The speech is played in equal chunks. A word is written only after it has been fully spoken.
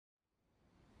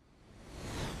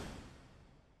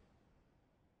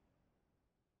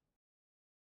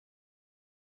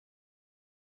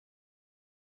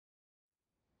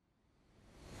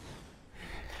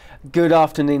Good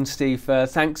afternoon, Steve.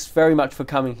 Thanks very much for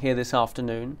coming here this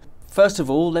afternoon. First of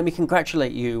all, let me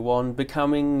congratulate you on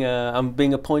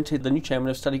being appointed the new chairman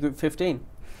of Study Group 15.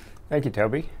 Thank you,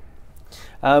 Toby.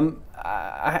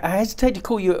 I hesitate to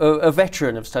call you a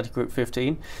veteran of Study Group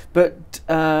 15, but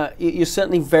you're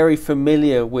certainly very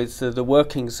familiar with the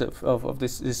workings of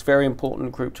this very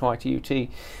important group to ITUT.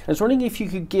 I was wondering if you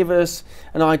could give us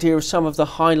an idea of some of the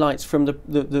highlights from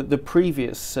the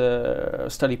previous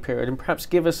study period, and perhaps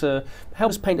help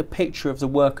us paint a picture of the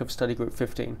work of Study Group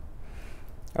 15.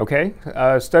 Okay.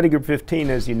 Study Group 15,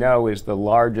 as you know, is the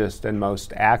largest and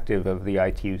most active of the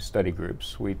ITU study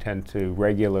groups. We tend to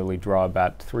regularly draw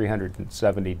about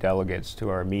 370 delegates to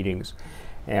our meetings.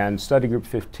 And Study Group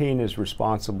 15 is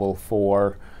responsible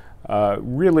for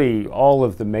really all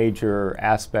of the major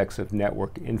aspects of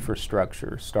network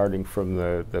infrastructure, starting from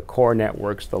the core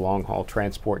networks, the long-haul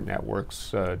transport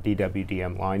networks,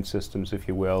 DWDM line systems, if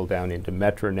you will, down into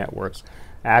metro networks,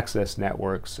 access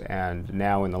networks, and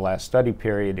now in the last study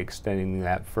period extending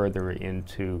that further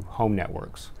into home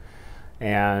networks.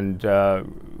 And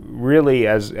really,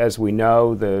 as we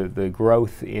know, the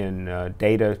growth in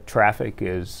data traffic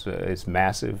is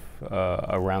massive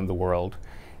around the world,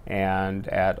 and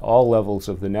at all levels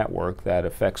of the network that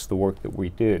affects the work that we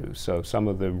do. So some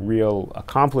of the real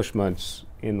accomplishments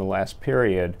in the last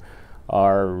period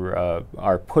are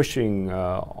pushing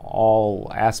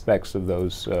all aspects of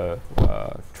those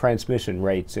transmission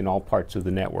rates in all parts of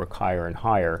the network higher and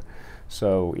higher.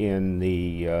 So in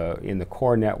the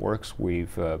core networks,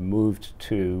 we've moved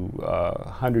to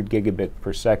 100 gigabit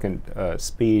per second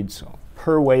speeds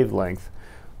per wavelength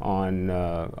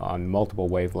on multiple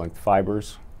wavelength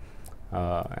fibers,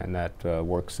 and that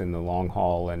works in the long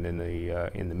haul and in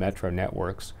the metro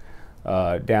networks.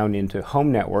 Down into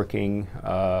home networking,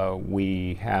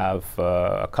 we have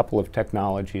a couple of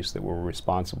technologies that we're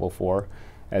responsible for.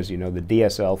 As you know, the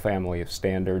DSL family of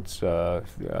standards,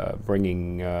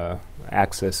 bringing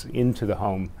access into the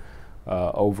home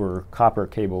over copper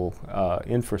cable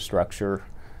infrastructure.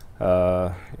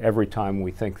 Every time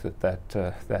we think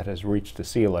that has reached a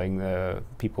ceiling,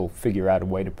 people figure out a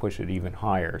way to push it even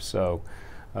higher. So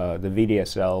the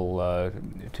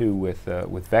VDSL2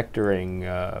 with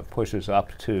vectoring pushes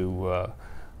up to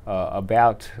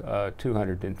about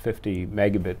 250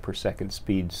 megabit per second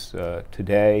speeds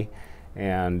today,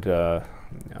 and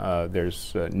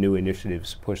there's new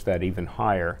initiatives to push that even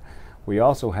higher. We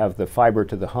also have the fiber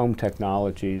to the home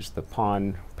technologies, the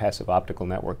PON, passive optical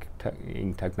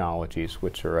networking technologies,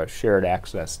 which are a shared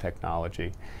access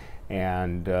technology.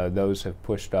 And those have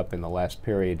pushed up in the last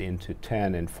period into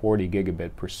 10 and 40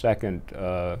 gigabit per second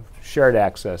shared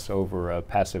access over a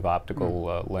passive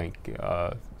optical link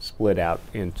split out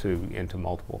into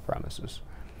multiple premises.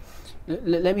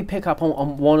 Let me pick up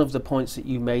on one of the points that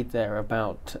you made there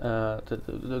about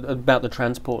the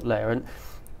transport layer. And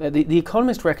the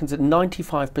Economist reckons that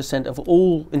 95% of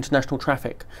all international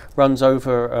traffic runs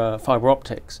over fiber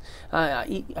optics.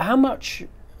 How much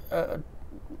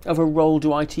of a role do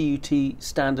ITUT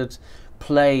standards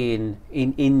play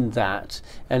in that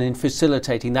and in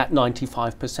facilitating that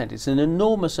 95%? It's an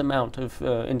enormous amount of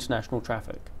international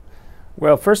traffic.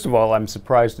 Well, first of all, I'm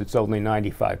surprised it's only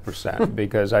 95%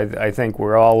 because I think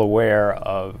we're all aware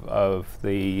of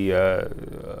the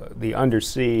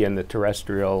undersea and the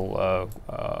terrestrial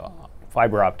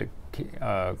fiber optic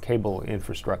cable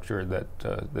infrastructure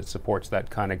that supports that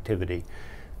connectivity.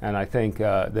 And I think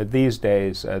that these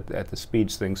days, at the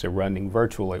speeds things are running,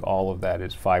 virtually all of that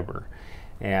is fiber.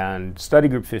 And Study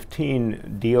Group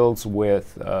 15 deals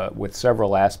with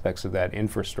several aspects of that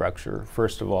infrastructure.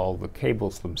 First of all, the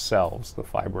cables themselves, the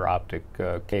fiber optic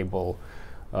cable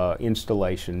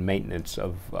installation, maintenance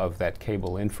of that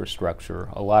cable infrastructure.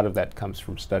 A lot of that comes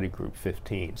from Study Group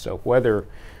 15. So whether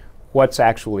what's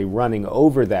actually running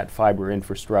over that fiber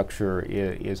infrastructure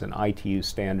is an ITU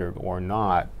standard or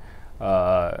not,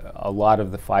 a lot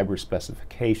of the fiber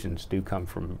specifications do come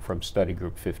from Study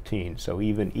Group 15. So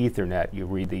even Ethernet, you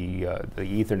read the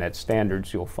Ethernet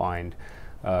standards, you'll find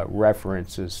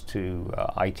references to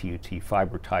ITUT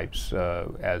fiber types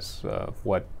as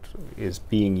what is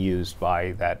being used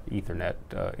by that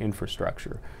Ethernet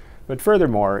infrastructure. But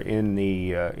furthermore, in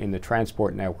the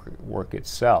transport network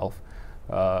itself,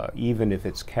 even if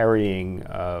it's carrying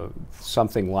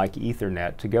something like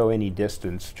Ethernet, to go any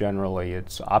distance, generally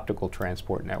it's optical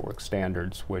transport network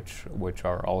standards, which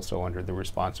are also under the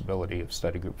responsibility of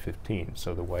Study Group 15.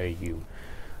 So the way you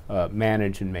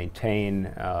manage and maintain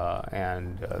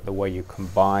and the way you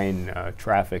combine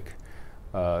traffic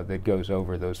that goes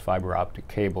over those fiber optic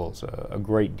cables, a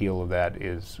great deal of that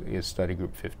is Study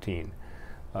Group 15.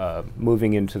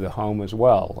 Moving into the home as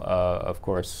well, of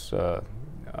course, a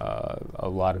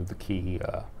lot of the key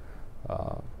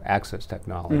access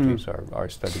technologies are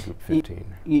study group 15.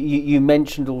 You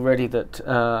mentioned already that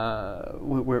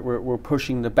we're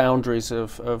pushing the boundaries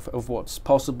of what's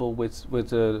possible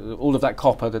with all of that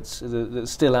copper that's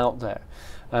still out there,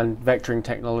 and vectoring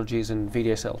technologies and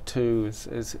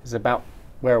VDSL2 is about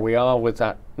where we are with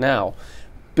that now.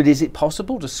 But is it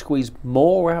possible to squeeze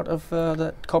more out of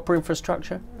that copper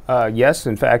infrastructure? Yes,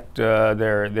 in fact,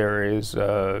 there is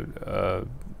a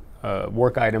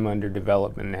work item under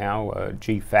development now,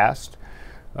 GFast,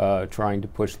 trying to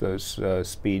push those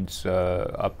speeds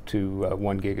up to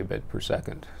 1 gigabit per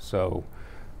second. So,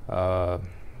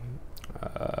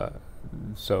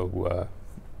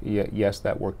 yes,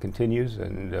 that work continues,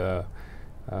 and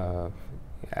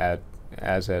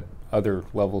as at other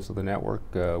levels of the network,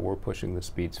 we're pushing the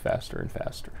speeds faster and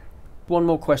faster. One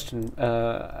more question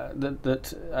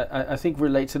that I think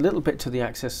relates a little bit to the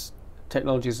access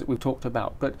technologies that we've talked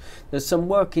about, but there's some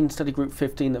work in study group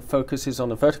 15 that focuses on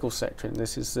a vertical sector, and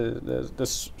this is the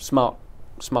smart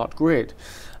grid,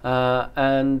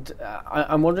 and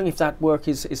I'm wondering if that work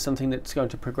is something that's going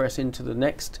to progress into the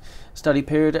next study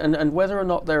period, and whether or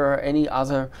not there are any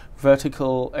other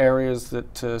vertical areas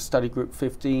that study group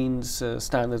 15's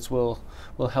standards will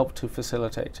help to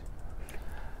facilitate.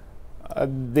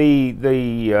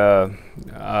 The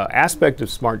aspect of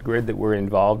smart grid that we're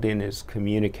involved in is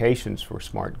communications for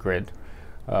smart grid.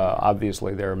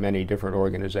 Obviously, there are many different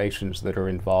organizations that are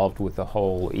involved with the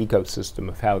whole ecosystem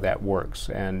of how that works.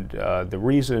 And the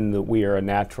reason that we are a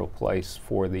natural place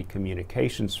for the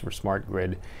communications for smart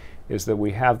grid is that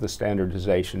we have the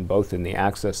standardization both in the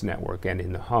access network and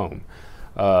in the home.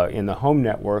 In the home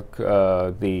network,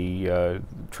 the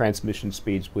transmission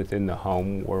speeds within the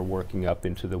home were working up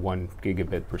into the 1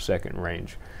 gigabit per second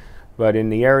range. But in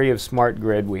the area of smart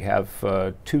grid, we have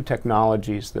two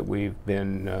technologies that we've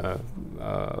been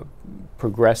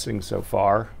progressing so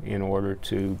far in order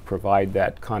to provide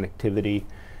that connectivity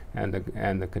and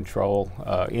the control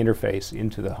interface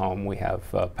into the home. We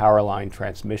have power line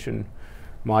transmission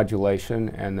modulation,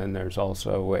 and then there's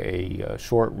also a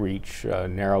short reach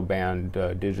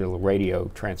narrowband digital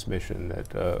radio transmission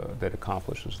that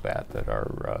accomplishes that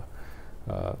are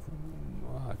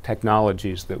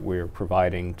technologies that we're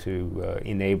providing to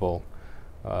enable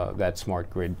that smart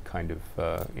grid kind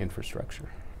of infrastructure.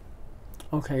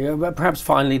 Okay, but perhaps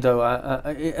finally though,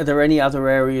 are there any other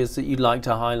areas that you'd like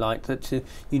to highlight that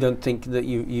you don't think that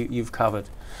you've covered?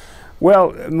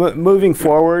 Well, moving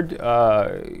forward,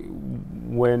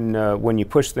 when you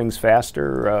push things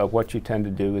faster, what you tend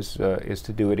to do is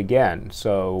to do it again.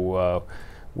 So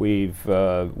we've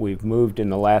moved in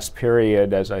the last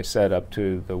period, as I said, up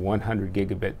to the 100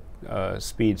 gigabit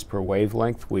speeds per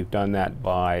wavelength. We've done that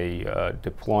by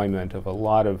deployment of a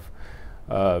lot of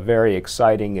very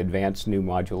exciting advanced new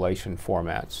modulation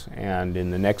formats. And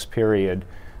in the next period,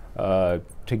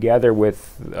 together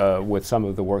with some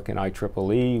of the work in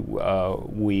IEEE,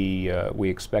 we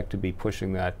expect to be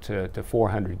pushing that to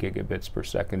 400 gigabits per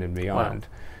second and beyond.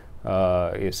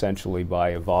 Wow. Essentially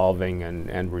by evolving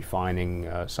and refining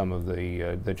some of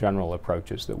the general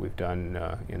approaches that we've done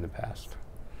in the past.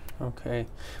 Okay.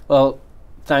 Well,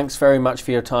 thanks very much for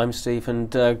your time, Steve,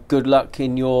 and good luck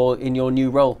in your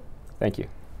new role. Thank you.